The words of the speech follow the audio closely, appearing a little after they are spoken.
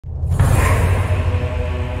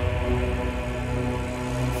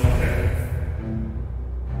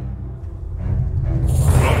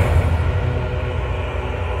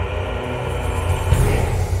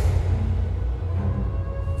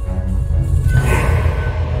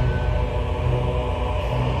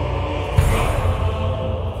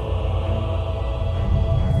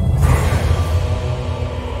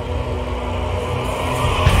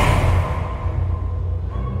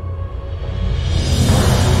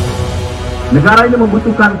Negara ini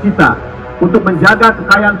membutuhkan kita untuk menjaga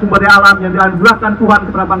kekayaan sumber daya alam yang dianugerahkan Tuhan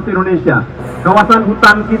kepada bangsa Indonesia, kawasan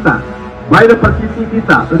hutan kita, biodiversity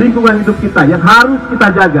kita, lingkungan hidup kita yang harus kita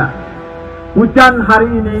jaga. Hujan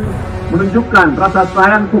hari ini menunjukkan rasa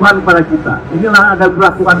sayang Tuhan kepada kita. Inilah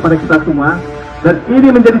anugerah Tuhan pada kita semua, dan ini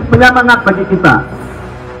menjadi penyemangat bagi kita.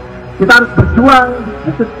 Kita harus berjuang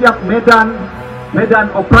di setiap medan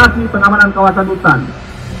operasi pengamanan kawasan hutan,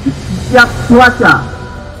 di setiap cuaca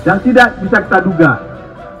yang tidak bisa kita duga.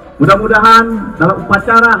 Mudah-mudahan dalam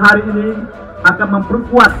upacara hari ini akan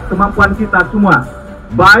memperkuat kemampuan kita semua,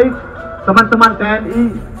 baik teman-teman TNI,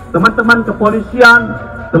 teman-teman kepolisian,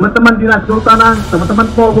 teman-teman dinas kehutanan, teman-teman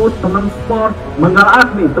Polhut, teman-teman SPORC, Menggala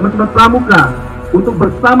Agni, teman-teman pramuka, untuk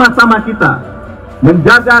bersama-sama kita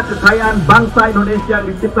menjaga kekayaan bangsa Indonesia yang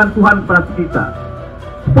dititipkan Tuhan pada kita.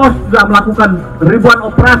 SPORC sudah melakukan ribuan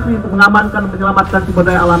operasi untuk mengamankan dan menyelamatkan sumber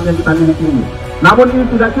daya alam yang kita miliki ini. Namun ini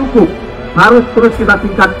tidak cukup, harus terus kita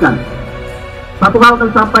tingkatkan. Satu hal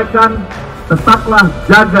kami sampaikan, tetaplah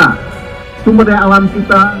jaga sumber daya alam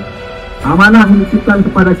kita, amanah yang dititipkan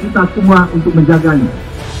kepada kita semua untuk menjaganya.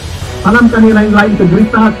 Tanamkan nilai-nilai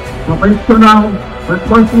integritas, profesional,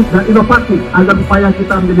 responsif, dan inovatif agar upaya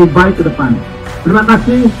kita menjadi baik ke depan. Terima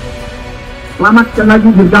kasih. Selamat sekali lagi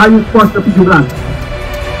Dirgahayu SPORC ke-17.